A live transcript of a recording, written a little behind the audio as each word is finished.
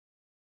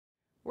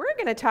We're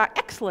going to talk,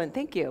 excellent,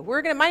 thank you.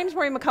 My name is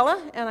Maureen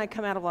McCullough, and I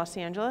come out of Los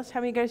Angeles.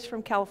 How many of you guys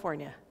from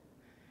California?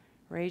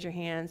 Raise your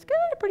hands. Good,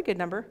 a pretty good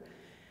number.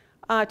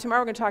 Tomorrow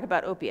we're going to talk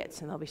about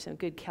opiates, and there'll be some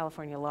good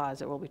California laws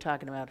that we'll be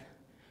talking about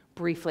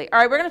briefly. All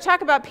right, we're going to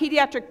talk about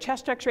pediatric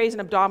chest x-rays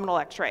and abdominal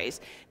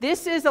x-rays.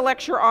 This is a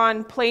lecture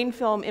on plain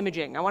film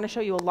imaging. I want to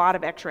show you a lot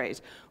of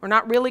x-rays. We're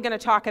not really going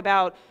to talk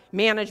about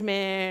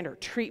management or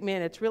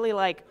treatment. It's really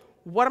like,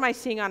 what am I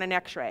seeing on an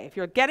x-ray? If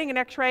you're getting an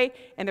x-ray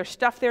and there's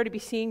stuff there to be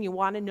seen, you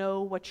want to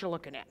know what you're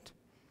looking at.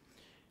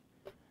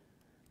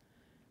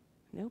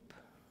 Nope.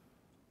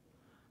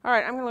 All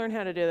right, I'm going to learn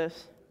how to do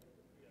this.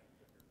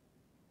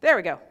 There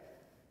we go.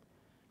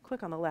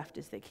 Click on the left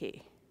is the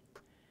key.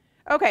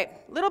 Okay,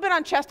 a little bit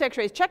on chest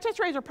x-rays. Chest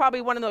x-rays are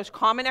probably one of those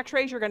common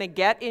x-rays you're going to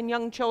get in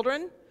young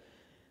children.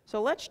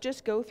 So let's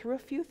just go through a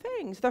few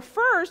things. The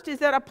first is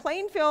that a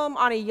plain film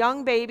on a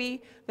young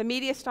baby, the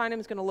mediastinum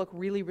is going to look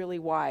really, really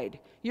wide.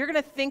 You're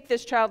going to think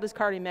this child is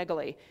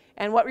cardiomegaly.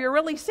 And what you're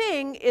really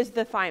seeing is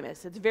the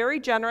thymus. It's very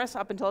generous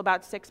up until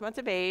about 6 months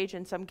of age,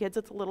 and some kids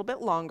it's a little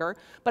bit longer.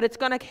 But it's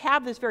going to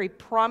have this very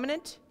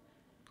prominent,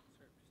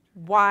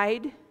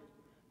 wide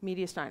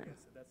mediastinum.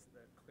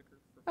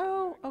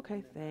 Oh,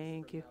 okay,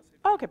 thank you.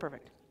 Okay,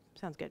 perfect.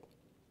 Sounds good.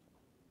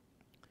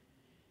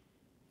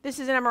 This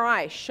is an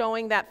MRI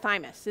showing that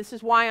thymus. This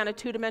is why on a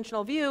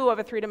two-dimensional view of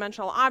a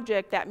three-dimensional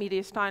object, that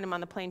mediastinum on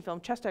the plain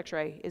film chest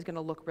x-ray is going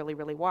to look really,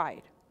 really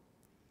wide.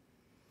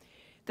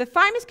 The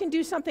thymus can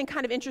do something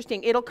kind of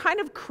interesting. It'll kind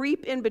of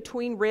creep in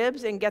between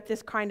ribs and get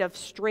this kind of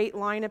straight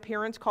line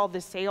appearance called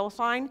the sail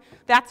sign.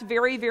 That's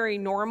very, very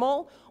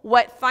normal.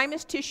 What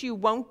thymus tissue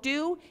won't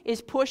do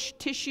is push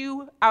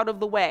tissue out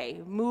of the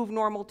way, move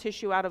normal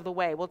tissue out of the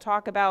way. We'll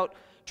talk about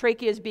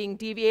tracheas being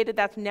deviated.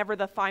 That's never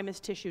the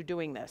thymus tissue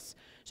doing this.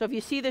 So if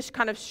you see this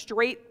kind of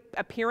straight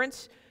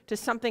appearance to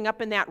something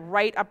up in that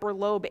right upper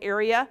lobe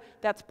area,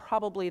 that's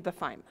probably the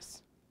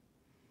thymus.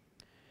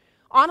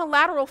 On a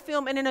lateral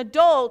film in an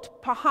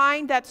adult,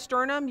 behind that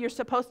sternum, you're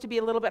supposed to be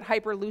a little bit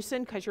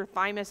hyperlucent because your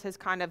thymus has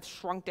kind of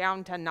shrunk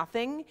down to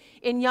nothing.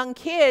 In young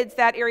kids,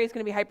 that area is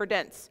going to be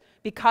hyperdense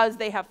because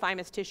they have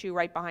thymus tissue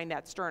right behind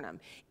that sternum.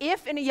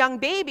 If in a young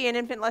baby, an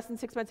infant less than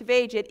 6 months of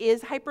age, it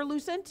is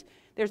hyperlucent,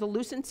 there's a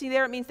lucency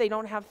there, it means they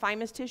don't have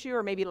thymus tissue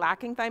or maybe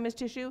lacking thymus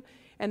tissue,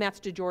 and that's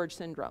DeGeorge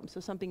syndrome. So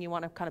something you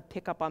want to kind of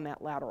pick up on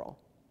that lateral.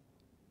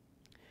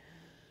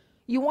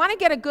 You want to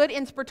get a good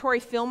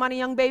inspiratory film on a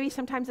young baby.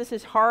 Sometimes this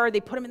is hard.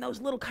 They put them in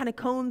those little kind of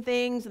cone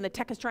things, and the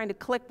tech is trying to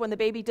click when the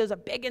baby does a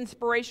big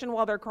inspiration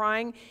while they're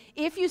crying.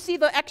 If you see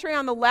the x-ray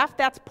on the left,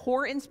 that's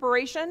poor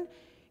inspiration.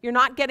 You're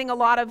not getting a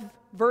lot of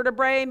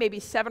vertebrae, maybe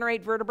 7 or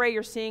 8 vertebrae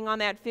you're seeing on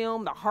that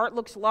film. The heart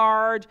looks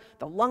large.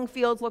 The lung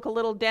fields look a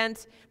little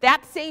dense.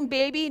 That same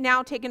baby,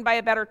 now taken by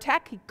a better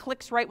tech, he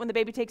clicks right when the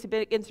baby takes a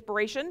big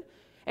inspiration.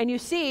 And you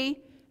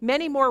see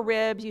many more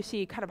ribs. You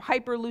see kind of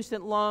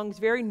hyperlucent lungs,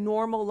 very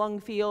normal lung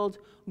fields,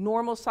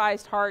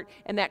 normal-sized heart,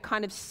 and that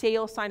kind of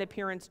sail sign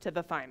appearance to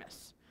the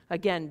thymus.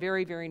 Again,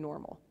 very, very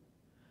normal.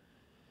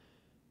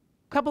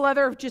 A couple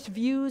other just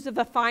views of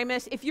the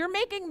thymus. If you're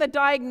making the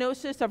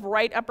diagnosis of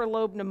right upper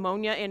lobe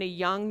pneumonia in a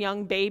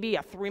young baby,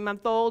 a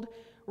 3-month-old,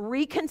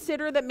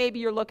 reconsider that maybe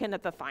you're looking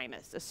at the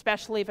thymus,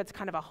 especially if it's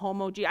kind of a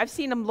homogeneous. I've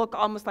seen them look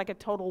almost like a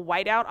total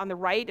whiteout on the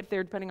right, if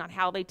they're depending on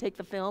how they take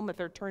the film, if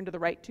they're turned to the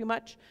right too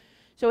much.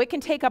 So it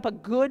can take up a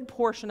good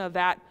portion of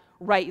that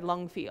right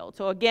lung field.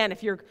 So again,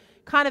 if you're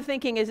kind of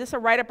thinking, is this a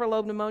right upper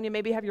lobe pneumonia,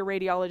 maybe have your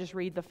radiologist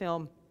read the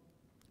film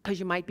because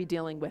you might be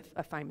dealing with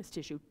a thymus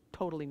tissue,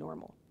 totally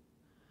normal.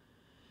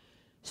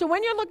 So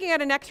when you're looking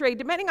at an x-ray,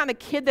 depending on the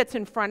kid that's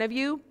in front of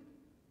you,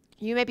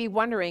 you may be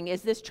wondering,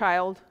 is this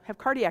child have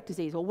cardiac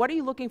disease? Well, what are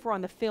you looking for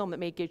on the film that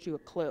may give you a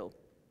clue?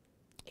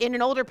 In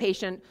an older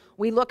patient,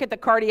 we look at the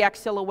cardiac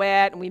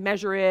silhouette and we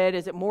measure it.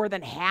 Is it more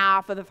than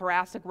half of the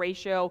thoracic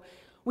ratio?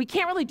 We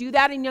can't really do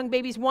that in young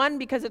babies, 1,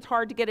 because it's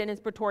hard to get an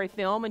inspiratory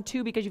film, and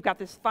 2, because you've got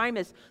this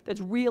thymus that's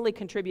really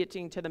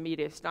contributing to the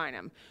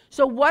mediastinum.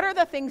 So what are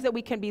the things that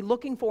we can be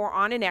looking for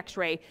on an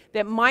x-ray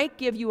that might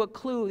give you a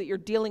clue that you're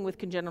dealing with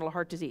congenital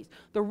heart disease?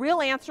 The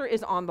real answer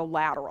is on the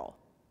lateral.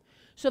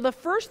 So the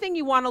first thing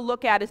you want to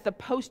look at is the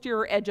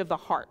posterior edge of the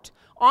heart.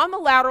 On the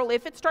lateral,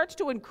 if it starts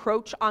to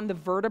encroach on the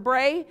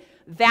vertebrae,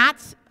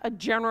 that's a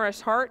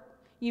generous heart.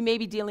 You may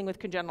be dealing with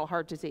congenital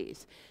heart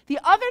disease. The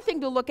other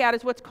thing to look at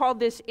is what's called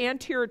this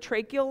anterior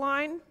tracheal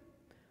line.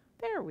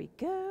 There we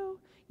go.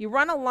 You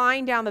run a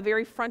line down the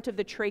very front of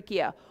the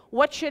trachea.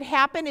 What should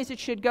happen is it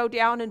should go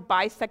down and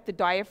bisect the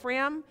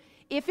diaphragm.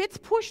 If it's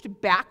pushed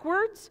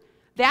backwards,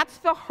 that's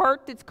the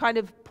heart that's kind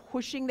of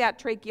pushing that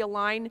tracheal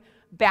line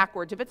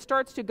backwards. If it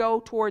starts to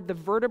go toward the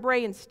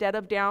vertebrae instead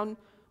of down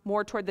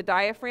more toward the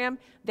diaphragm,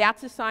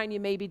 that's a sign you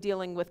may be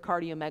dealing with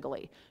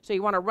cardiomegaly. So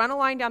you want to run a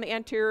line down the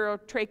anterior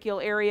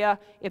tracheal area.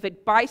 If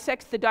it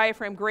bisects the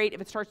diaphragm, great.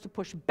 If it starts to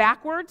push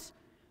backwards,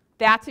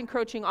 that's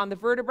encroaching on the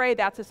vertebrae.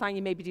 That's a sign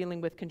you may be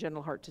dealing with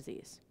congenital heart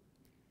disease.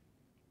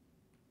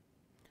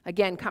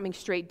 Again, coming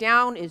straight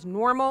down is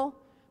normal.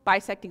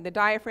 Bisecting the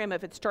diaphragm,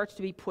 if it starts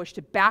to be pushed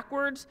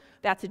backwards,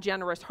 that's a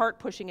generous heart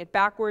pushing it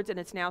backwards, and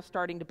it's now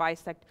starting to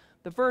bisect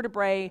the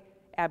vertebrae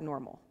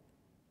abnormal.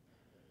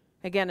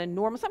 Again, a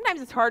normal,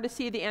 sometimes it's hard to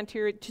see the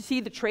anterior, to see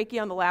the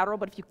trachea on the lateral,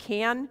 but if you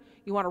can,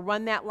 you want to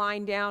run that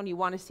line down, you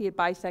want to see it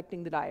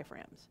bisecting the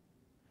diaphragms.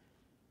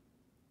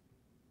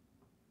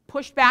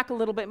 Push back a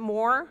little bit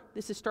more.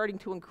 This is starting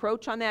to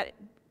encroach on that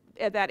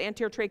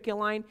anterior tracheal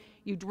line.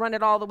 You run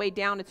it all the way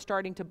down, it's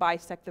starting to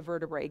bisect the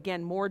vertebrae.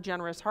 Again, more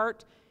generous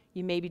heart,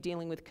 you may be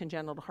dealing with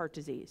congenital heart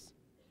disease.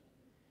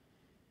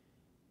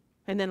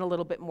 And then a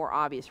little bit more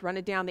obvious. Run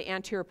it down the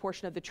anterior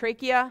portion of the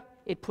trachea.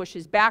 It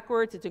pushes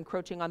backwards. It's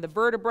encroaching on the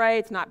vertebrae.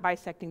 It's not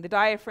bisecting the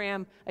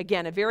diaphragm.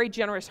 Again, a very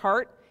generous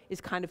heart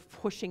is kind of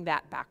pushing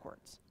that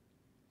backwards.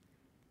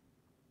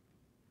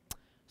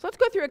 So let's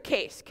go through a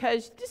case,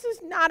 because this is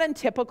not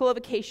untypical of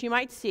a case you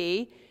might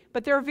see,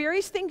 but there are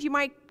various things you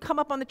might come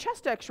up on the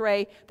chest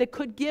x-ray that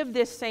could give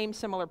this same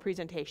similar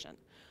presentation.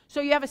 So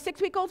you have a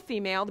 6-week-old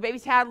female. The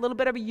baby's had a little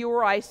bit of a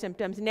URI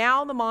symptoms.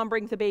 Now the mom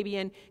brings the baby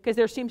in because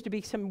there seems to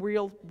be some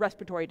real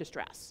respiratory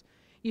distress.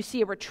 You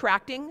see a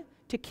retracting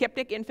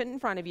tachypnic infant in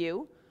front of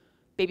you.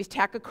 Baby's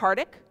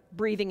tachycardic,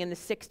 breathing in the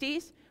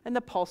 60s, and the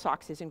pulse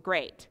ox isn't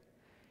great.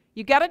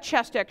 You get a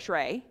chest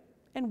x-ray,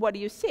 and what do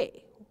you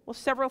see? Well,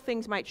 several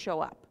things might show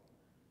up.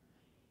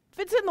 If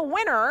it's in the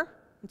winter,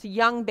 it's a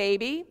young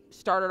baby,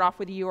 started off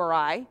with a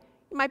URI,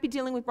 you might be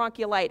dealing with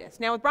bronchiolitis.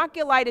 Now with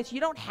bronchiolitis, you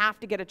don't have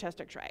to get a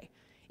chest x-ray.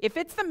 If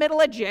it's the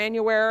middle of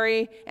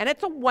January, and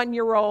it's a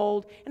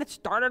 1-year-old, and it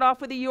started off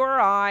with a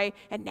URI,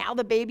 and now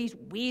the baby's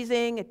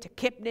wheezing and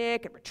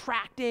tachypnic and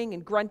retracting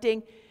and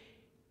grunting,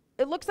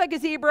 it looks like a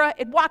zebra,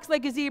 it walks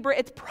like a zebra,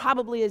 it's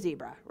probably a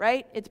zebra,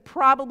 right? It's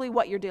probably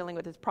what you're dealing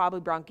with, it's probably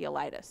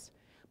bronchiolitis.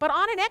 But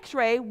on an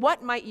x-ray,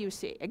 what might you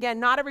see? Again,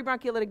 not every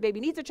bronchiolitic baby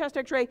needs a chest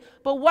x-ray,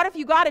 but what if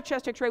you got a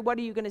chest x-ray, what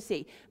are you going to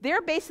see?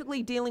 They're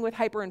basically dealing with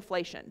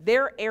hyperinflation.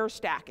 They're air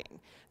stacking.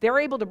 They're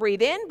able to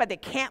breathe in, but they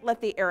can't let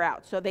the air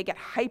out, so they get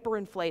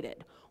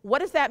hyperinflated.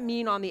 What does that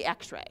mean on the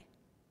x-ray?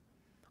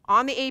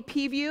 On the AP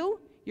view,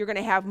 you're going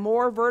to have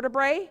more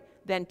vertebrae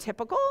than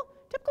typical.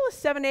 Typical is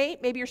 7,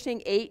 8, maybe you're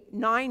seeing 8,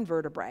 9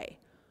 vertebrae.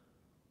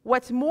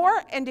 What's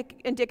more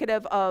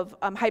indicative of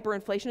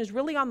hyperinflation is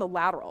really on the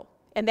lateral.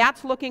 And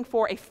that's looking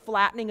for a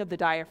flattening of the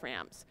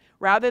diaphragms.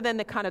 Rather than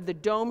the kind of the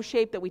dome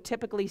shape that we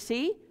typically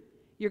see,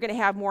 you're going to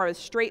have more of a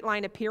straight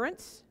line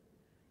appearance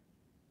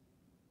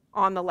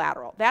on the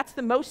lateral. That's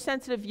the most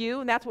sensitive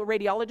view, and that's what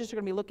radiologists are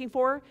going to be looking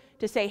for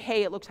to say,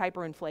 hey, it looks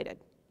hyperinflated.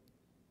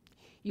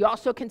 You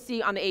also can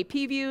see on the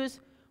AP views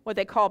what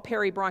they call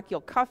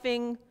peribronchial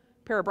cuffing,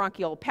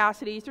 peribronchial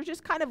opacities. They're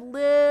just kind of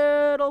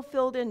little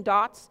filled in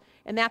dots,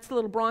 and that's the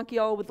little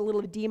bronchiole with the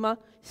little edema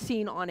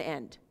seen on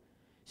end.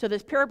 So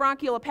this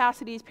peribronchial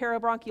opacities,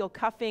 peribronchial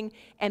cuffing,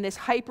 and this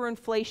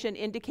hyperinflation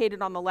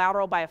indicated on the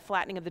lateral by a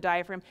flattening of the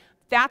diaphragm,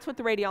 that's what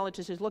the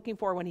radiologist is looking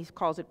for when he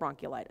calls it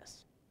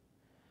bronchiolitis.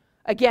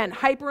 Again,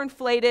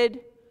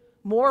 hyperinflated,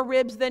 more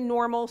ribs than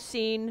normal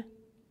seen,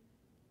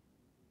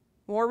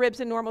 more ribs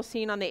than normal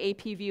seen on the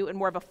AP view, and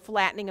more of a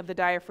flattening of the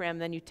diaphragm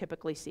than you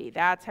typically see.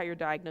 That's how you're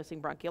diagnosing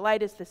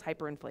bronchiolitis, this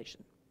hyperinflation.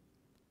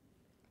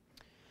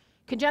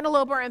 Congenital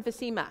lobar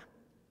emphysema.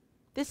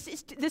 This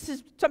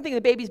is something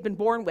the baby's been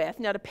born with.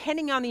 Now,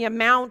 depending on the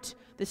amount,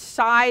 the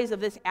size of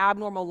this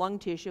abnormal lung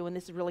tissue, and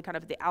this is really kind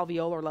of at the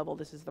alveolar level,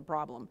 this is the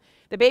problem.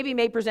 The baby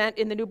may present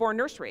in the newborn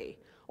nursery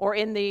or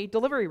in the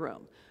delivery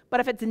room. But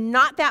if it's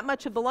not that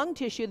much of the lung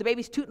tissue, the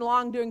baby's tooting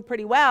along doing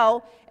pretty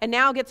well, and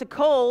now gets a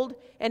cold,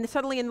 and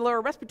suddenly in the lower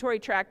respiratory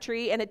tract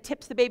tree, and it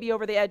tips the baby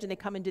over the edge, and they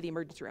come into the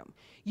emergency room.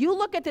 You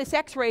look at this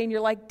x-ray, and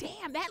you're like,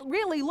 damn, that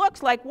really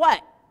looks like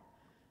what?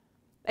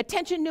 A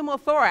tension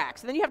pneumothorax.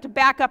 And then you have to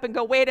back up and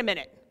go, wait a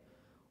minute.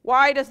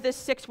 Why does this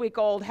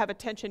 6-week-old have a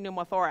tension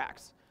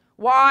pneumothorax?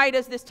 Why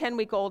does this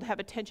 10-week-old have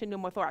a tension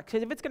pneumothorax?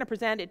 Because if it's going to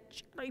present, it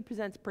generally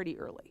presents pretty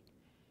early.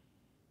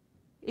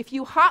 If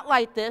you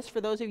hotlight this,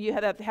 for those of you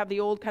that have the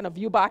old kind of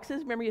view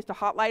boxes, remember you used to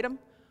hotlight them?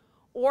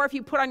 Or if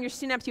you put on your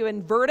Synapse, you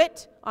invert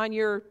it on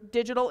your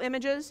digital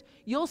images,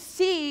 you'll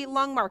see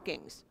lung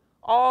markings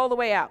all the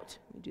way out.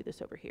 Let me do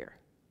this over here.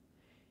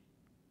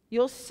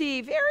 You'll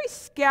see very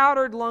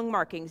scattered lung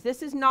markings.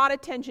 This is not a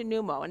tension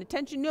pneumo. In a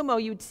tension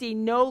pneumo, you'd see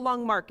no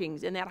lung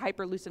markings in that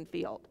hyperlucent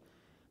field.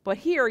 But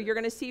here, you're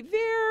going to see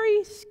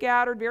very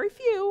scattered, very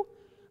few,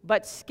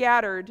 but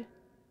scattered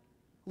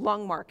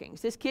lung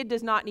markings. This kid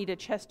does not need a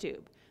chest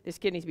tube. This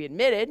kid needs to be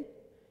admitted.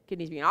 Kid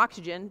needs to be in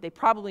oxygen. They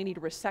probably need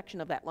a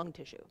resection of that lung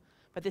tissue.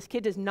 But this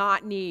kid does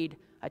not need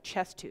a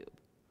chest tube.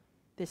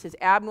 This is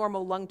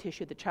abnormal lung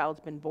tissue the child's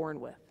been born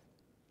with.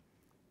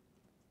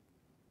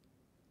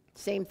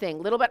 Same thing,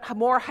 a little bit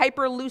more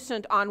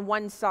hyperlucent on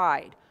one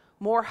side,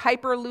 more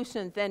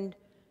hyperlucent than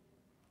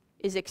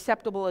is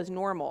acceptable as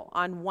normal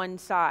on one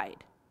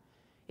side.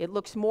 It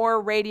looks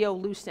more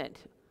radiolucent,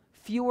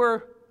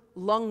 fewer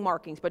lung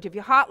markings, but if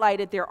you hotlight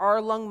it, there are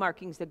lung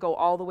markings that go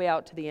all the way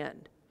out to the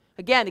end.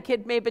 Again, the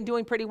kid may have been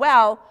doing pretty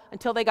well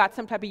until they got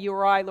some type of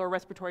URI, lower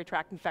respiratory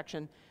tract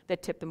infection,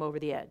 that tipped them over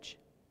the edge.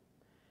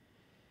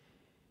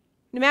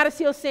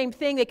 Pneumatoceles, same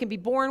thing. They can be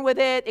born with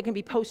it. It can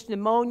be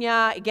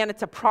post-pneumonia. Again,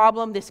 it's a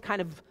problem, this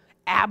kind of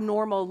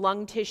abnormal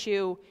lung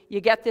tissue.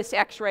 You get this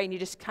x-ray and you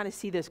just kind of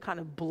see this kind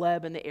of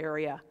bleb in the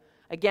area.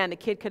 Again, the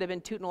kid could have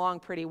been tooting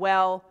along pretty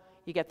well.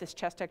 You get this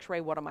chest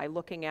x-ray, what am I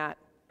looking at?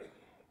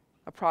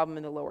 A problem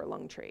in the lower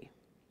lung tree.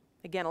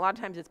 Again, a lot of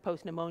times it's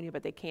post-pneumonia,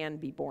 but they can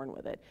be born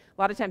with it.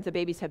 A lot of times the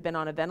babies have been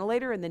on a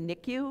ventilator in the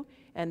NICU,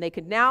 and they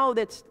could, now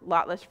that's a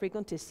lot less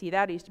frequent to see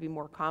that. It used to be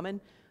more common,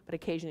 but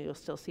occasionally you'll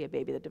still see a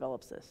baby that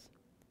develops this.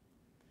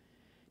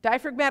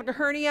 Diaphragmatic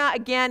hernia,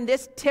 again,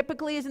 this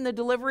typically is in the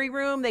delivery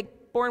room. They're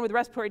born with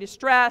respiratory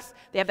distress.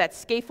 They have that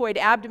scaphoid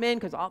abdomen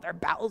because all their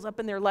bowels up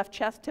in their left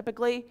chest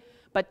typically.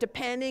 But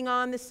depending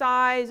on the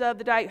size of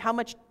the how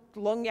much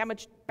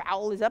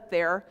bowel is up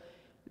there,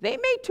 they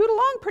may toot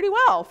along pretty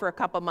well for a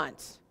couple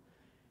months.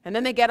 And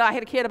then I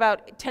had a kid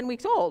about 10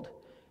 weeks old,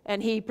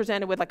 and he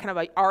presented with like kind of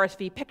a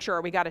RSV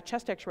picture. We got a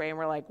chest x-ray, and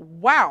we're like,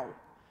 wow,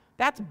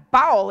 that's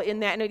bowel in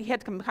that. And he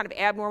had some kind of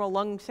abnormal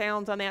lung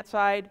sounds on that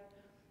side.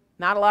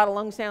 Not a lot of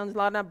lung sounds, a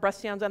lot of breath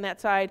sounds on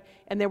that side,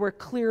 and there were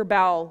clear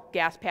bowel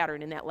gas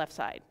pattern in that left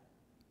side.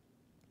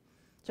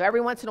 So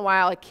every once in a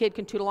while, a kid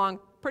can toot along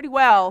pretty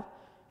well,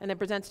 and then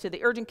presents to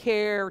the urgent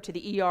care or to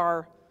the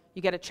ER.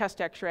 You get a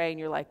chest x-ray, and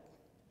you're like,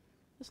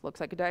 this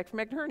looks like a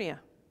diaphragmatic hernia.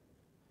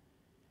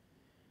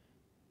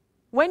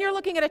 When you're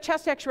looking at a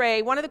chest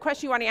x-ray, one of the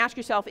questions you want to ask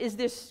yourself, is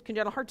this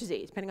congenital heart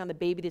disease, depending on the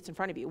baby that's in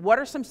front of you? What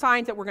are some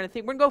signs that we're going to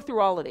think? We're going to go through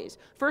all of these.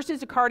 First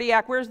is the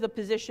cardiac. Where's the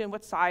position?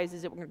 What size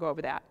is it? We're going to go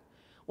over that.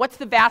 What's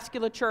the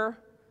vasculature?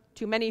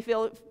 Too many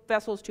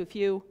vessels, too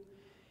few.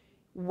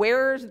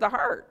 Where's the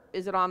heart?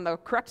 Is it on the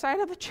correct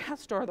side of the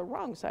chest or the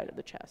wrong side of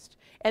the chest?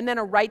 And then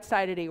a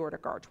right-sided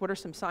aortic arch. What are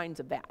some signs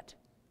of that?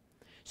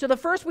 So the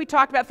first we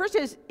talked about, first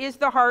is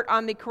the heart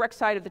on the correct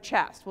side of the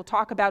chest? We'll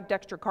talk about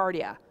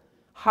dextrocardia.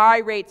 High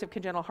rates of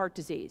congenital heart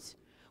disease.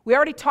 We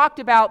already talked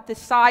about the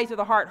size of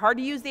the heart. Hard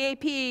to use the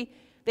AP.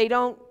 They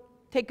don't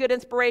take good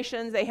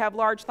inspirations. They have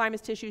large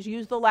thymus tissues.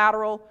 Use the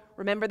lateral.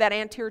 Remember that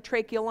anterior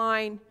tracheal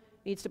line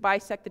needs to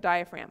bisect the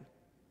diaphragm.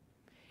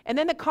 And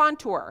then the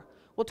contour.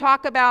 We'll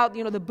talk about,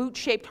 the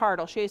boot-shaped heart.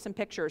 I'll show you some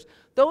pictures.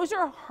 Those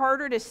are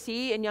harder to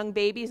see in young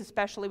babies,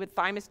 especially with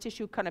thymus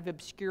tissue kind of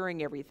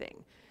obscuring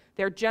everything.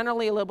 They're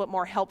generally a little bit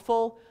more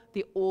helpful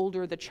the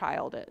older the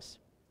child is.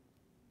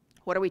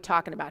 What are we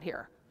talking about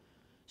here?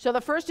 So the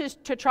first is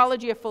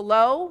tetralogy of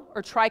Fallot,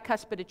 or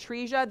tricuspid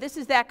atresia. This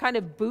is that kind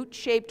of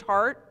boot-shaped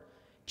heart,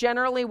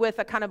 generally with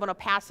a kind of an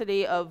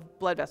opacity of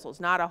blood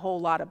vessels, not a whole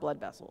lot of blood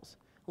vessels,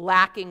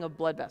 lacking of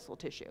blood vessel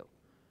tissue.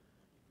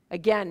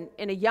 Again,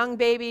 in a young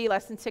baby,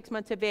 less than 6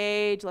 months of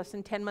age, less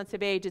than 10 months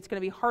of age, it's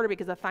going to be harder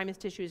because the thymus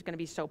tissue is going to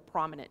be so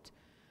prominent.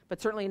 But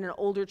certainly in an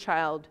older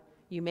child,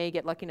 you may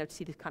get lucky enough to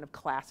see this kind of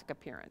classic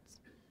appearance.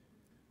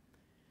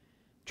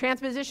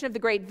 Transposition of the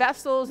great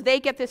vessels, they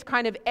get this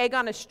kind of egg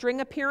on a string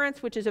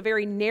appearance, which is a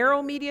very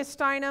narrow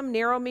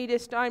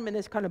mediastinum, and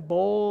this kind of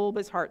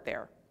bulbous heart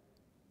there.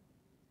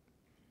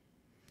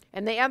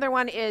 And the other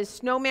one is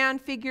snowman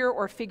figure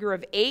or figure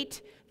of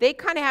 8. They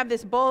kind of have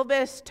this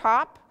bulbous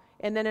top,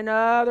 and then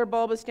another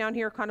bulbous down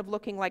here kind of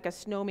looking like a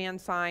snowman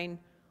sign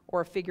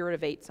or a figure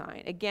of 8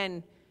 sign.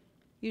 Again,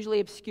 usually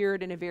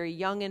obscured in a very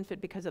young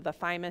infant because of the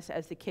thymus.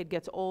 As the kid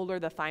gets older,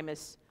 the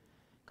thymus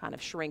kind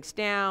of shrinks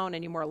down,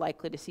 and you're more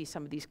likely to see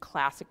some of these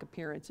classic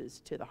appearances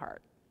to the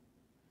heart.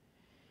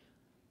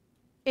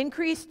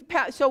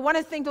 So one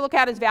of the things to look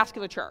at is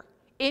vasculature.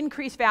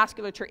 Increased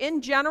vasculature.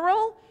 In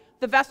general,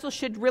 the vessels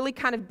should really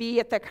kind of be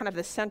at the kind of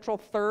the central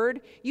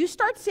third. You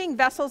start seeing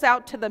vessels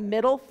out to the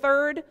middle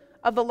third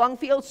of the lung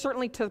field,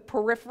 certainly to the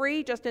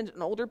periphery, just in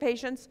older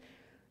patients.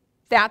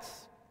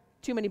 That's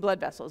too many blood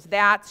vessels.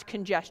 That's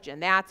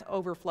congestion. That's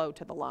overflow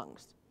to the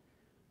lungs.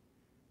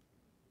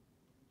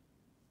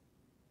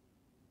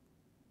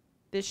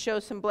 This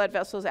shows some blood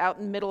vessels out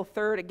in the middle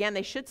third. Again,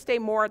 they should stay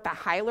more at the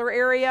hilar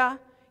area.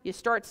 You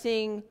start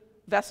seeing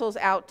vessels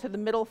out to the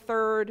middle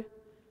third,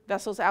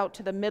 vessels out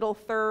to the middle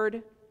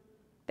third.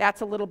 That's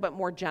a little bit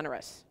more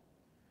generous.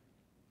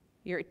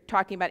 You're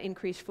talking about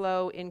increased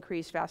flow,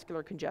 increased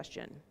vascular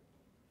congestion.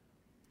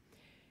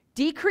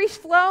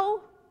 Decreased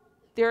flow,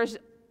 there's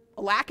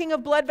a lacking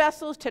of blood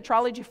vessels,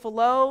 tetralogy of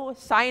Fallot,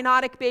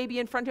 cyanotic baby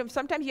in front of him.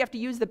 Sometimes you have to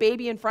use the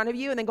baby in front of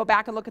you and then go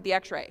back and look at the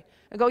x-ray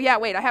and go, yeah,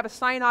 wait, I have a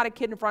cyanotic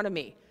kid in front of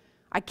me.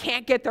 I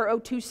can't get their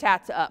O2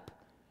 sats up.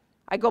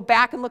 I go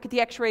back and look at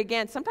the x-ray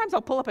again. Sometimes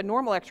I'll pull up a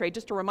normal x-ray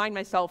just to remind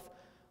myself,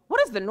 what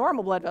does the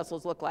normal blood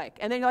vessels look like?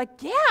 And then you're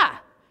like, yeah,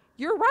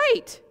 you're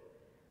right.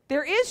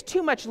 There is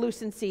too much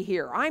lucency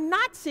here. I'm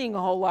not seeing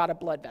a whole lot of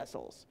blood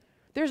vessels.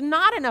 There's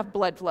not enough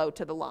blood flow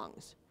to the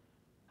lungs.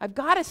 I've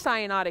got a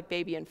cyanotic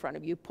baby in front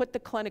of you. Put the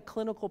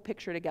clinical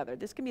picture together.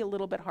 This can be a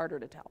little bit harder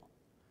to tell.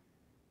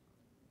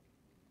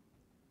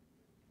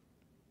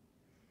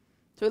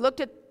 So we looked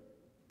at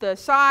the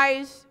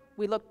size.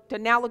 We looked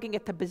at now looking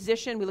at the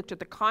position. We looked at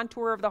the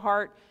contour of the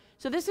heart.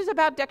 So this is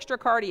about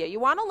dextrocardia.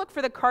 You want to look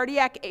for the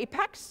cardiac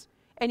apex,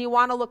 and you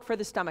want to look for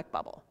the stomach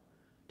bubble.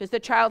 Does the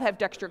child have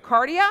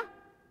dextrocardia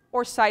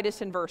or situs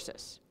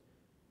inversus?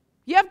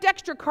 You have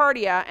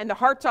dextrocardia and the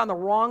heart's on the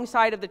wrong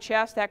side of the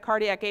chest, that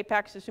cardiac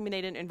apex, assuming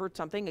they didn't invert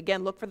something.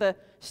 Again, look for the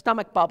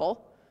stomach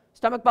bubble.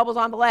 Stomach bubble's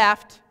on the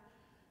left.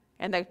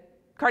 and the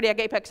cardiac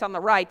apex on the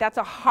right, that's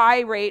a high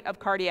rate of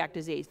cardiac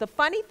disease. The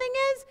funny thing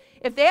is,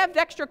 if they have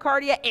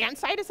dextrocardia and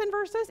situs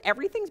inversus,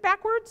 everything's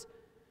backwards,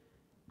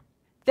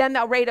 then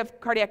the rate of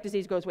cardiac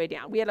disease goes way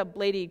down. We had a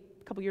lady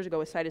a couple years ago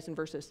with situs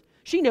inversus.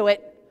 She knew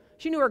it.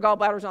 She knew her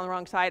gallbladder was on the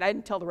wrong side. I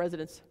didn't tell the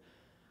residents.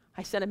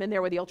 I sent them in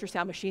there with the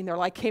ultrasound machine. They're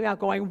like, came out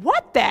going,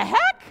 what the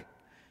heck?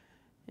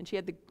 And she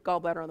had the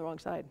gallbladder on the wrong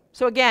side.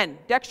 So again,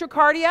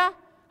 dextrocardia,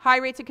 high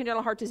rates of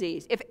congenital heart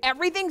disease. If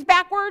everything's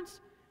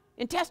backwards,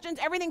 intestines,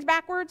 everything's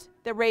backwards,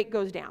 the rate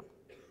goes down.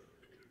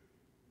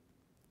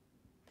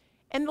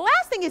 And the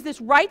last thing is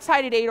this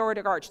right-sided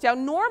aortic arch. Now,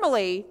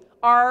 normally,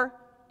 our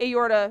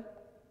aorta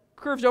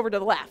curves over to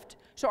the left.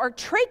 So our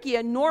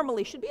trachea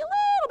normally should be a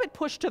little bit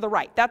pushed to the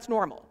right. That's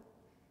normal.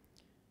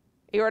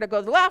 Aorta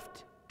goes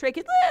left,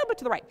 trachea a little bit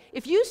to the right.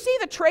 If you see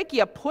the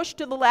trachea pushed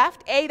to the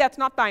left, A, that's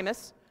not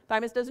thymus.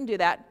 Thymus doesn't do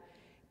that.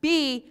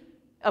 B,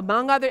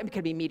 among other, it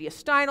could be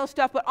mediastinal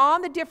stuff, but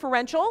on the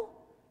differential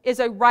is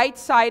a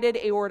right-sided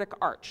aortic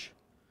arch.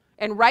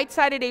 And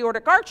right-sided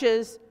aortic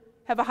arches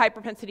have a high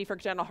propensity for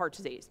congenital heart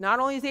disease. Not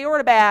only is the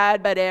aorta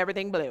bad, but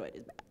everything below it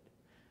is bad.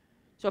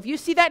 So if you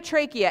see that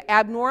trachea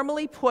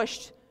abnormally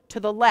pushed to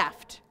the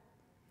left,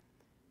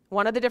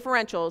 one of the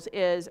differentials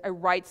is a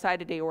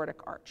right-sided aortic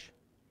arch.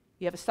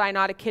 You have a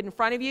cyanotic kid in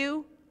front of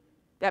you,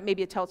 that may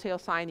be a telltale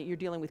sign that you're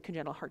dealing with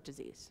congenital heart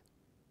disease.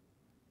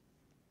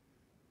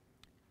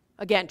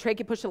 Again,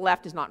 trachea pushed to the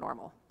left is not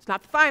normal. It's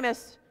not the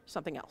thymus,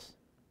 something else.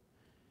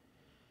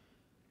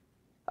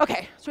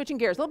 Okay, switching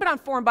gears, a little bit on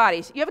foreign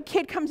bodies. You have a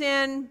kid comes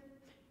in,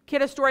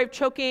 kid has a story of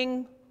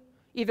choking.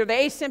 Either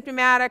they're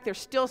asymptomatic, they're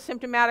still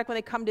symptomatic when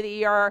they come to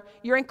the ER.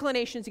 Your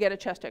inclination is to get a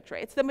chest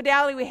x-ray. It's the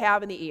modality we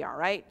have in the ER,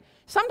 right?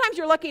 Sometimes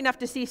you're lucky enough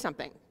to see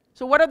something.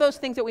 So what are those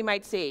things that we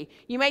might see?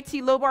 You might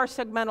see lobar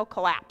segmental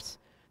collapse.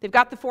 They've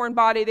got the foreign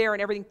body there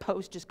and everything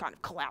post just kind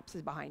of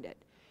collapses behind it.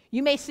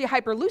 You may see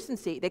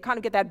hyperlucency. They kind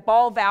of get that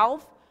ball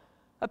valve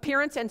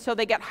appearance, and so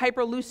they get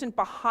hyperlucent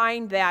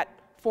behind that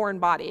foreign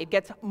body. It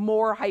gets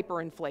more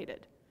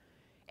hyperinflated.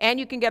 And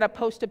you can get a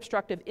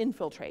post-obstructive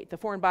infiltrate. The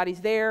foreign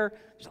body's there,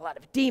 there's a lot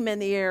of edema in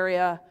the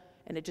area,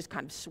 and it just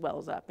kind of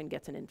swells up and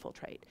gets an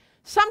infiltrate.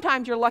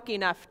 Sometimes you're lucky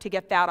enough to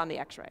get that on the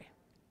x-ray.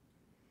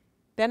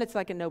 Then it's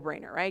like a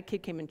no-brainer, right?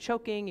 Kid came in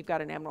choking, you've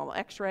got an abnormal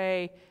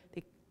x-ray,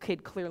 the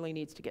kid clearly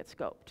needs to get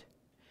scoped.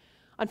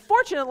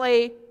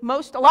 Unfortunately,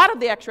 a lot of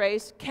the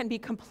x-rays can be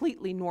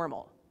completely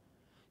normal.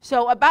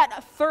 So about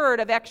a third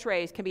of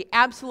x-rays can be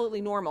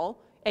absolutely normal,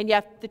 and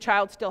yet the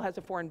child still has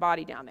a foreign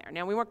body down there.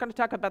 Now, we weren't going to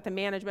talk about the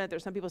management.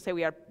 There's some people say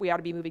we ought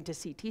to be moving to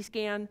CT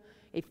scan,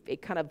 a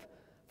kind of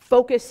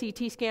focused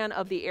CT scan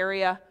of the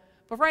area.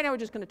 But right now, we're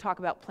just going to talk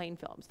about plain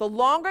films. The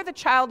longer the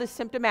child is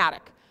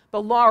symptomatic,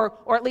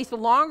 or at least the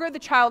longer the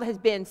child has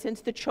been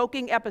since the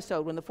choking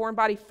episode, when the foreign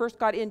body first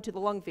got into the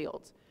lung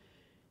fields,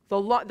 the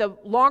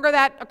longer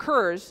that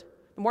occurs,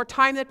 the more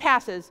time that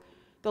passes,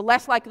 the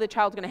less likely the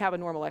child's going to have a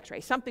normal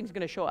x-ray. Something's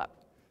going to show up,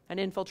 an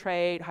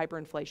infiltrate,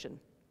 hyperinflation.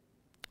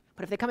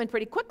 But if they come in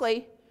pretty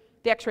quickly,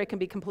 the x-ray can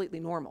be completely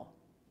normal.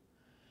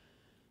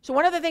 So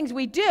one of the things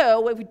we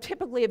do, what we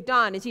typically have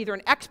done, is either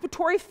an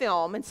expiratory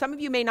film, and some of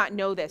you may not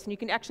know this, and you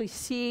can actually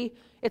see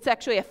it's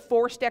actually a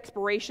forced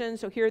expiration.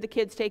 So here the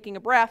kid's taking a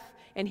breath,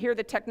 and here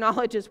the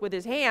technologist with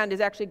his hand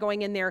is actually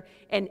going in there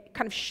and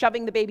kind of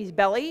shoving the baby's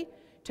belly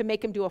to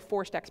make him do a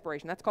forced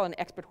expiration. That's called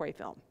an expiratory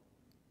film.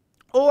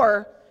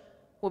 Or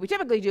what we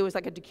typically do is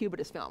like a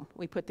decubitus film.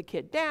 We put the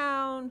kid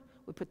down,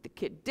 we put the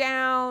kid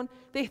down.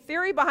 The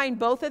theory behind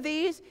both of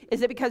these is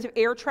that because of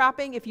air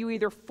trapping, if you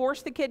either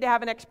force the kid to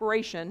have an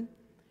expiration,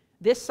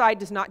 this side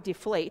does not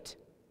deflate.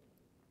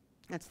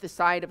 That's the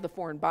side of the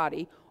foreign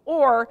body.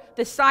 Or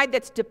the side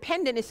that's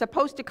dependent is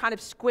supposed to kind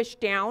of squish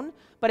down,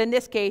 but in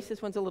this case,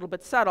 this one's a little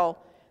bit subtle.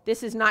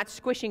 This is not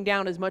squishing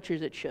down as much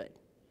as it should.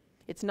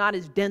 It's not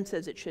as dense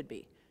as it should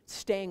be. It's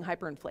staying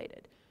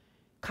hyperinflated,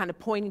 kind of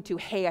pointing to,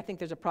 hey, I think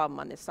there's a problem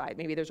on this side.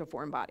 Maybe there's a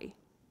foreign body.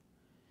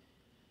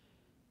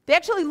 They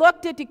actually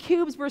looked at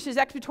decubes versus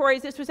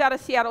expiratories. This was out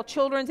of Seattle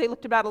Children's. They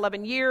looked about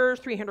 11 years,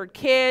 300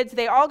 kids.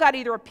 They all got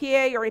either a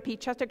PA or AP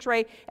chest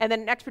x-ray and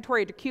then an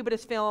expiratory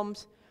decubitus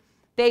films.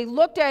 They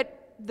looked at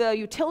the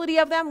utility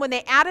of them. When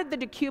they added the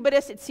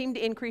decubitus, it seemed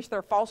to increase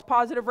their false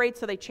positive rate,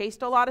 so they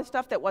chased a lot of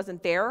stuff that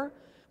wasn't there.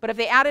 But if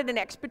they added an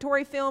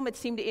expiratory film, it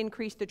seemed to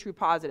increase the true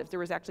positives. There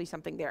was actually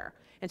something there.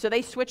 And so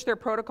they switched their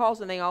protocols,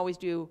 and they always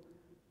do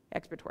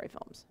expiratory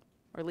films,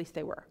 or at least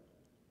they were.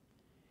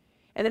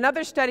 And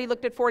another study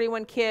looked at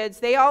 41 kids.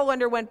 They all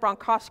underwent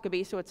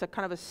bronchoscopy, so it's a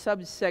kind of a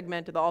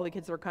subsegment of all the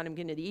kids that were kind of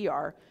getting to the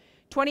ER.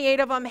 28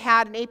 of them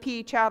had an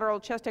AP lateral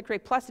chest x-ray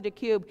plus a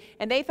decube,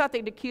 and they thought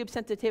the decube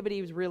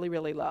sensitivity was really,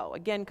 really low.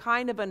 Again,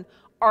 kind of an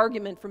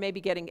argument for maybe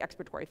getting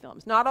expiratory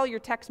films. Not all your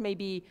techs may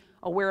be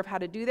aware of how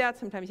to do that.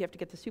 Sometimes you have to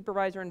get the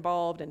supervisor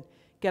involved and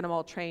get them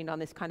all trained on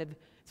this kind of,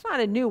 it's not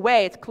a new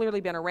way, it's clearly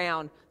been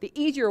around. The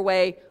easier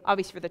way,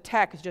 obviously for the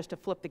tech, is just to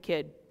flip the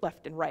kid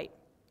left and right.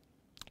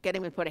 Get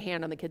him to put a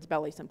hand on the kid's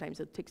belly. Sometimes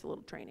it takes a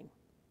little training.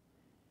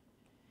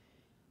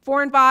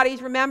 Foreign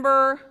bodies,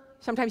 remember,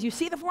 sometimes you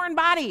see the foreign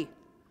body.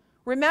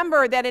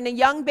 Remember that in a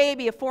young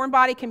baby, a foreign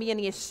body can be in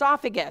the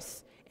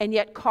esophagus and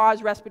yet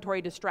cause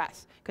respiratory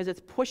distress because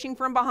it's pushing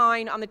from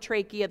behind on the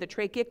trachea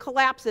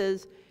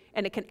collapses,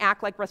 and it can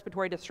act like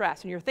respiratory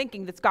distress. And you're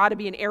thinking that's got to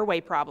be an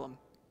airway problem.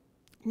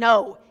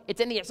 No,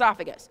 it's in the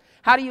esophagus.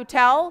 How do you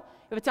tell?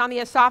 If it's on the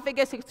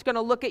esophagus, it's going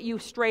to look at you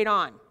straight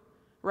on,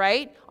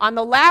 right? On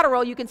the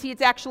lateral, you can see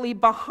it's actually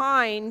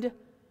behind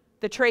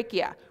the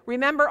trachea.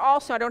 Remember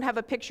also, I don't have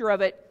a picture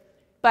of it,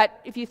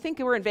 but if you think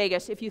we're in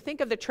Vegas, if you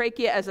think of the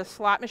trachea as a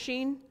slot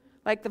machine,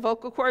 like the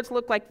vocal cords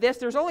look like this,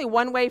 there's only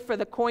one way for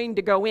the coin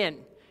to go in,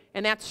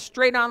 and that's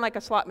straight on like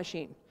a slot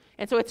machine.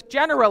 And so it's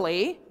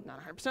generally, not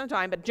 100% of the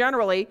time, but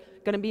generally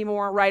going to be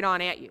more right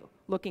on at you,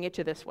 looking at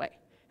you this way,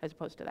 as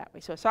opposed to that way.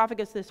 So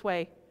esophagus this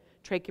way,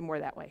 trachea more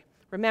that way.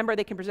 Remember,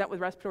 they can present with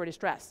respiratory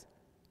distress,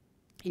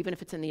 even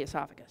if it's in the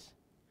esophagus.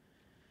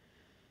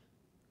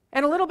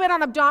 And a little bit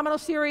on abdominal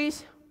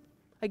series.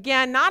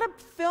 Again, not a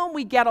film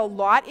we get a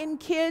lot in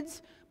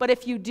kids, but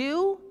if you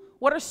do,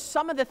 what are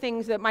some of the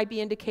things that might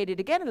be indicated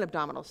to get an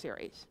abdominal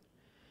series?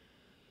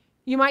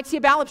 You might see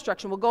a bowel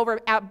obstruction. We'll go over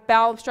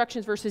bowel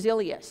obstructions versus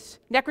ileus.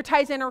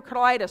 Necrotizing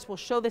enterocolitis, we'll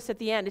show this at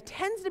the end. It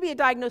tends to be a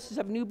diagnosis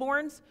of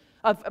newborns,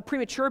 of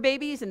premature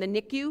babies in the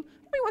NICU.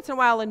 Every once in a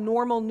while, a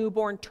normal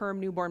newborn, term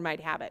newborn might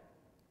have it.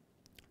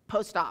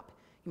 Post-op,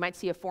 you might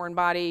see a foreign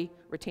body,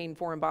 retained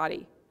foreign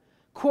body.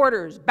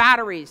 Quarters,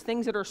 batteries,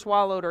 things that are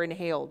swallowed or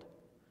inhaled.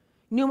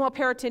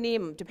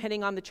 Pneumoperitoneum,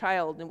 depending on the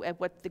child and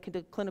what the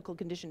clinical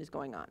condition is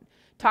going on.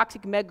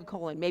 Toxic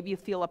megacolon, maybe you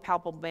feel a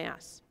palpable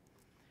mass.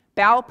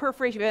 Bowel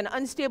perforation, if you have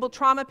an unstable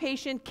trauma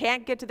patient,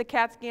 can't get to the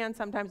CAT scan,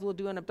 sometimes we'll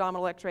do an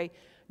abdominal x-ray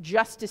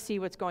just to see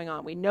what's going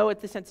on. We know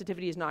the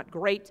sensitivity is not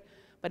great,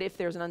 but if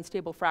there's an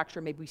unstable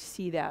fracture, maybe we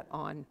see that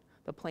on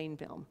the plain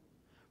film.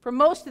 For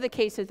most of the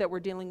cases that we're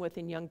dealing with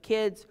in young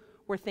kids,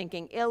 we're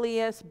thinking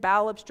ileus,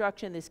 bowel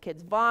obstruction, this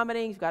kid's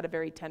vomiting, he's got a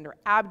very tender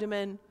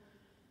abdomen.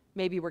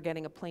 Maybe we're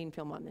getting a plain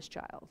film on this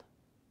child.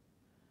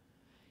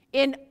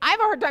 I have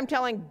a hard time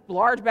telling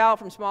large bowel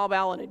from small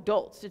bowel in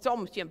adults. It's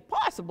almost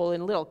impossible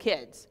in little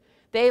kids.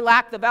 They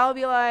lack the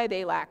valvuli,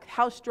 they lack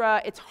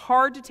haustra. It's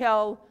hard to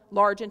tell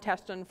large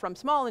intestine from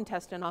small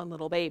intestine on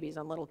little babies,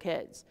 on little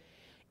kids.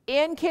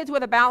 In kids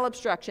with a bowel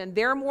obstruction,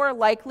 they're more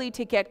likely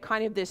to get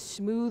kind of this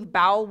smooth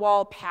bowel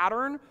wall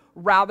pattern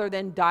rather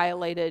than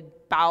dilated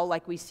bowel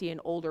like we see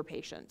in older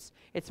patients.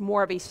 It's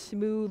more of a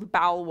smooth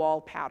bowel wall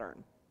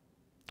pattern.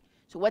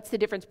 So what's the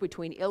difference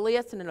between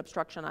ileus and an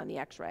obstruction on the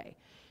x-ray?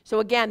 So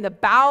again, the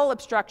bowel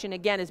obstruction,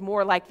 again, is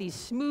more like these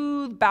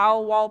smooth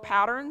bowel wall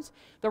patterns.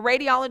 The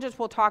radiologist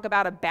will talk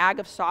about a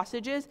bag of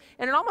sausages,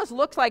 and it almost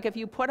looks like if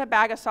you put a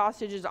bag of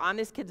sausages on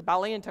this kid's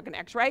belly and took an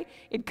x-ray,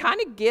 it'd kind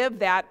of give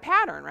that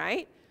pattern,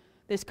 right?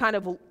 This kind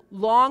of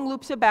long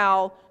loops of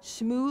bowel,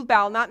 smooth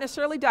bowel, not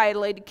necessarily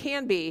dilated,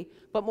 can be,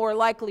 but more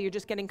likely you're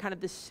just getting kind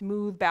of this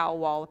smooth bowel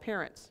wall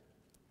appearance.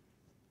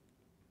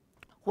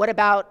 What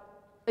about,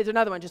 there's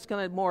another one, just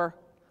kind of more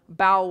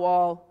bowel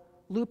wall,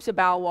 loops of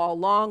bowel wall,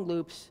 long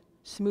loops,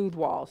 smooth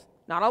walls.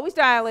 Not always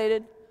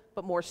dilated,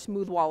 but more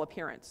smooth wall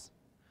appearance.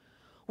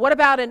 What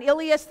about an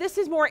ileus? This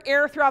is more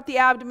air throughout the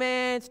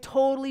abdomen. It's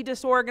totally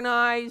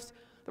disorganized.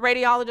 The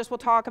radiologist will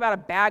talk about a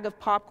bag of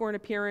popcorn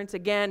appearance.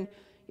 Again,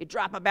 you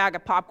drop a bag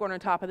of popcorn on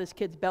top of this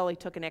kid's belly,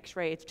 took an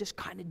x-ray. It's just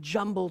kind of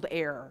jumbled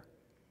air.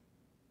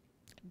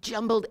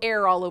 Jumbled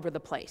air all over the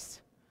place.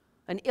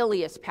 An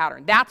ileus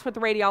pattern. That's what the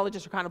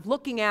radiologists are kind of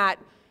looking at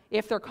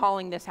if they're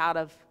calling this out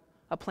of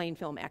a plain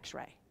film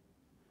x-ray.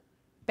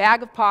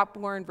 Bag of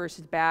popcorn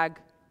versus bag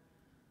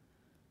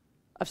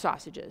of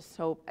sausages.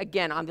 So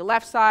again, on the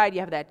left side, you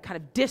have that kind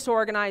of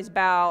disorganized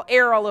bowel,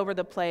 air all over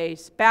the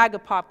place, bag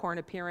of popcorn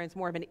appearance,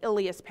 more of an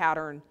ileus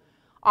pattern.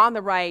 On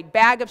the right,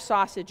 bag of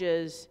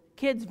sausages,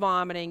 kids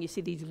vomiting, you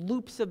see these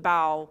loops of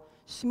bowel,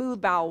 smooth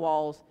bowel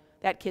walls,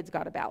 that kid's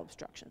got a bowel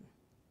obstruction.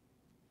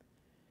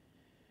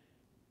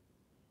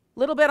 A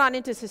little bit on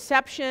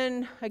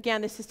intussusception.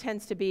 Again, this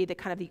tends to be the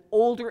kind of the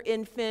older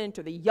infant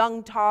or the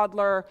young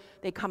toddler.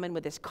 They come in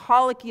with this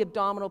colicky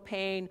abdominal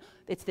pain.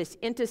 It's this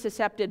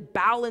intussuscepted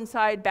bowel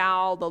inside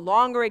bowel. The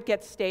longer it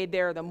gets stayed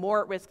there, the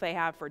more at risk they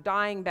have for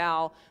dying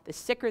bowel, the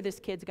sicker this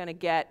kid's going to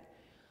get.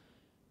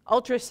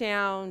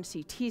 Ultrasound,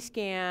 CT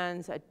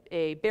scans,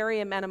 a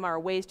barium enema are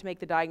ways to make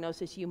the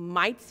diagnosis. You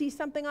might see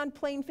something on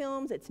plain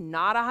films. It's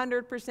not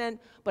 100%,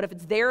 but if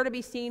it's there to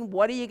be seen,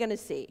 what are you going to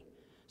see?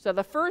 So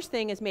the first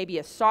thing is maybe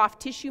a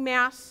soft tissue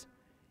mass,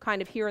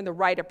 kind of here in the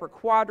right upper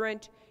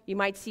quadrant. You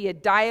might see a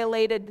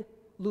dilated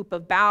loop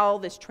of bowel,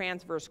 this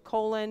transverse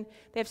colon.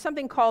 They have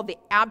something called the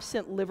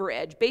absent liver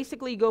edge.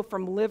 Basically, you go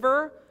from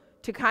liver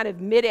to kind of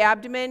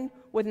mid-abdomen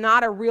with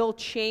not a real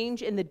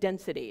change in the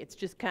density. It's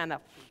just kind of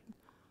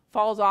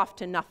falls off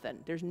to nothing.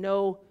 There's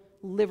no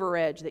liver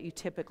edge that you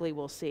typically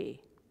will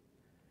see.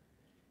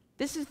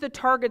 This is the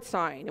target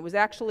sign. It was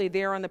actually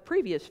there on the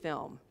previous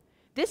film.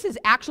 This is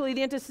actually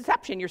the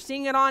intussusception. You're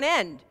seeing it on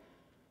end.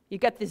 You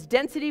got this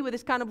density with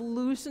this kind of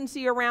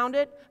lucency around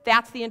it.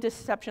 That's the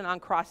intussusception on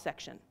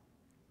cross-section.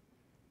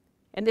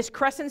 And this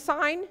crescent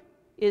sign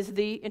is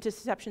the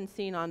intussusception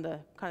seen on the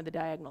kind of the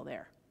diagonal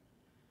there.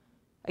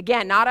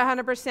 Again, not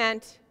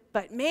 100%,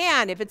 But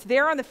man, if it's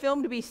there on the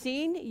film to be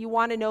seen, you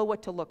want to know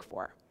what to look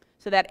for.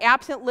 So that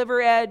absent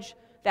liver edge,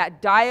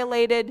 that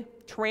dilated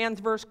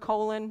transverse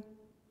colon,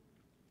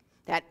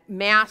 that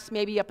mass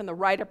maybe up in the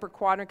right upper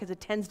quadrant because it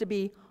tends to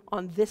be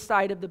on this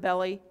side of the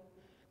belly,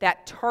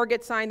 that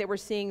target sign that we're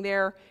seeing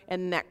there,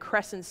 and that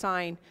crescent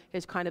sign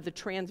is kind of the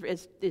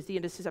is the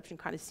intussusception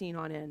kind of seen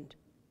on end.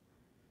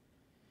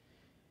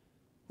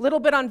 Little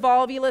bit on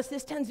volvulus,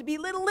 this tends to be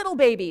little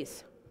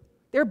babies.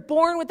 They're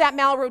born with that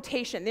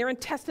malrotation. Their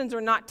intestines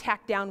are not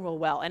tacked down real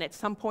well, and at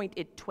some point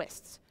it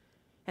twists.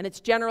 And it's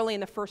generally in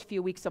the first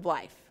few weeks of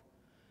life.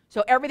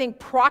 So everything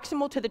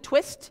proximal to the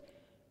twist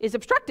is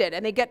obstructed,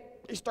 and they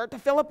start to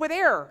fill up with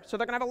air. So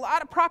they're going to have a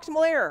lot of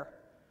proximal air.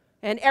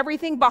 And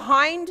everything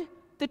behind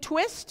the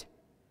twist,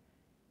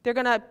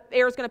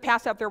 air is going to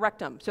pass out their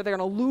rectum. So they're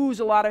going to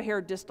lose a lot of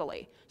hair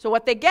distally. So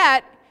what they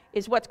get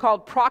is what's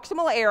called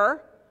proximal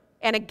air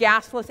and a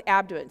gasless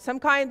abdomen,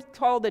 sometimes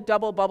called the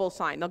double bubble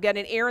sign. They'll get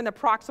an air in the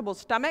proximal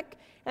stomach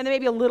and then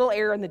maybe a little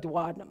air in the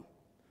duodenum.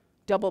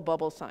 Double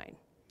bubble sign.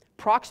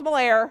 Proximal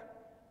air,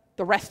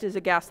 the rest is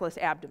a gasless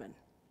abdomen.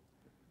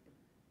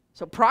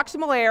 So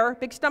proximal air,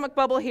 big stomach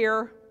bubble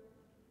here,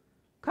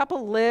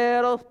 couple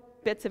little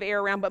bits of air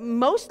around, but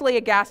mostly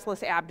a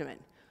gasless abdomen.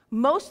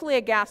 Mostly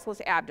a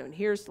gasless abdomen.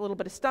 Here's a little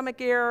bit of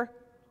stomach air,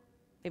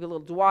 maybe a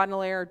little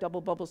duodenal air,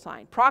 double bubble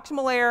sign.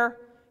 Proximal air,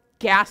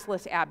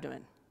 gasless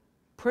abdomen.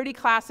 Pretty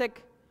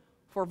classic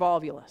for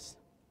volvulus.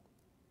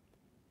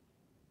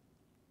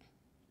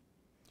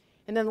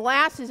 And then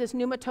last is this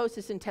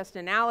pneumatosis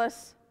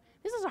intestinalis.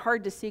 This is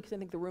hard to see because I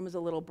think the room is a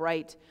little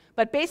bright.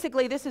 But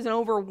basically, this is an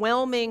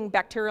overwhelming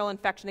bacterial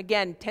infection.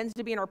 Again, tends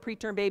to be in our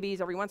preterm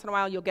babies. Every once in a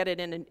while, you'll get it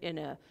in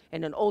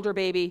an older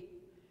baby.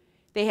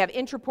 They have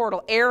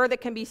intraportal air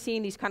that can be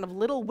seen, these kind of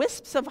little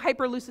wisps of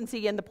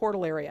hyperlucency in the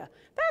portal area.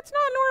 That's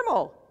not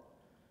normal.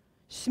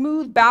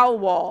 Smooth bowel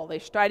wall. They're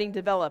starting to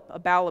develop a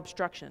bowel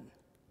obstruction.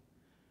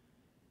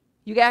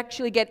 You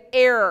actually get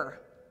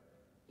air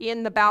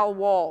in the bowel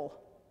wall.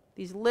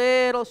 These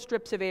little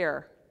strips of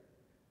air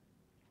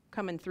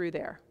coming through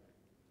there.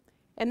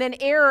 And then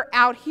air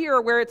out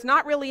here where it's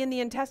not really in the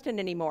intestine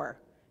anymore.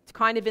 It's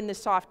kind of in the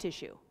soft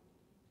tissue.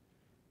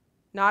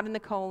 Not in the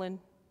colon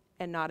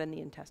and not in the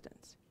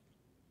intestines.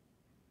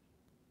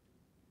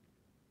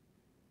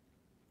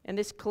 And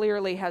this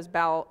clearly has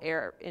bowel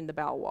air in the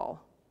bowel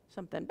wall.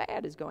 Something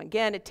bad is going.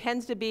 Again, it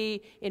tends to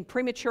be in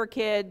premature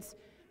kids.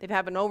 They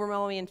have an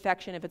overwhelming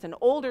infection. If it's an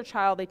older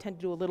child, they tend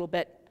to do a little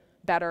bit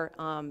better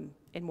and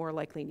more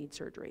likely need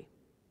surgery.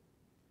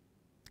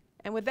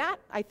 And with that,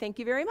 I thank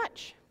you very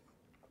much.